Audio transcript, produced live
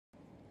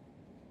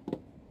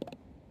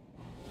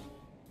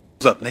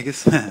What's up,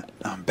 niggas?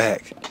 I'm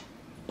back.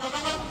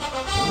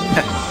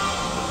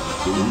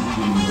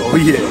 Oh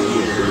yeah.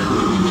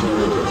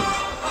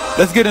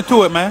 Let's get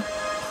into it, man.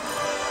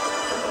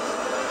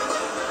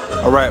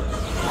 Alright.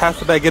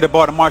 Pastor back, get a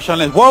bar to Marshawn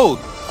Lynch. Whoa!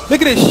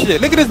 Look at this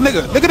shit. Look at this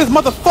nigga. Look at this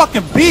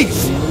motherfucking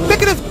beast.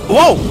 Look at this.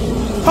 Whoa!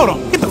 Hold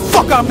on. Get the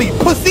fuck out of me,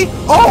 pussy.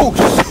 Oh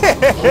shit!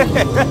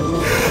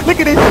 Look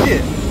at this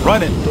shit.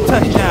 Running.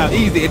 Touchdown.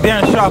 Easy. And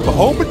Darren Sharper.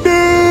 Open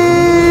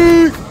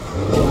dick.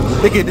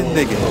 Look at this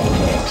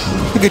nigga.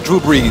 Look at Drew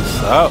Brees.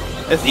 Oh,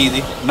 that's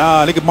easy.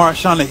 Nah, look at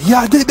Marshawn Lynch.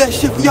 Yeah, I did that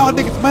shit for y'all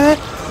niggas, man.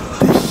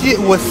 This shit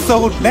was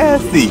so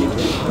nasty.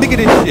 Look at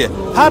this shit.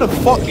 How the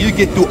fuck you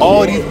get through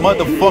all these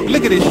motherfuckers?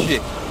 Look at this shit.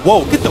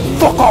 Whoa, get the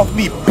fuck off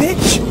me,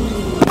 bitch.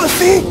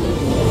 Pussy.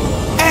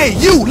 Hey,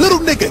 you little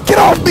nigga, get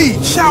off me.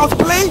 Child's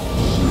play.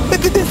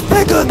 Look at this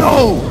nigga,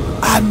 though.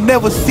 I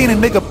never seen a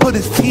nigga put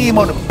his team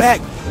on the back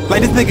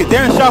like this nigga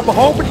Darren Sharper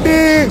over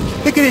there.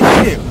 Look at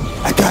this shit.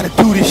 I gotta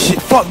do this shit.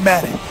 Fuck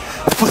Madden.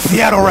 For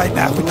Seattle right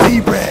now, for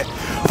T-Brad,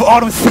 for all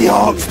them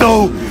Seahawks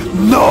though.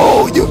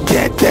 No, you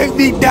can't take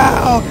me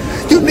down.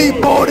 You need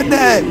more than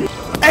that.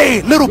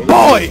 Hey, little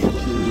boy.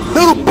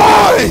 Little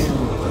boy.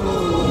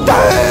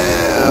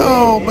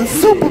 Damn, a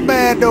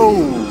Superman though.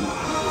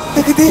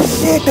 Look at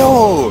this shit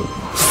though.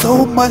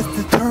 So much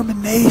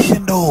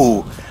determination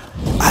though.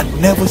 I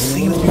never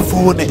seen this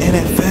before in the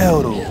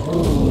NFL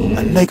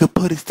though. A nigga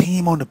put his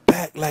team on the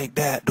back like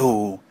that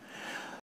though.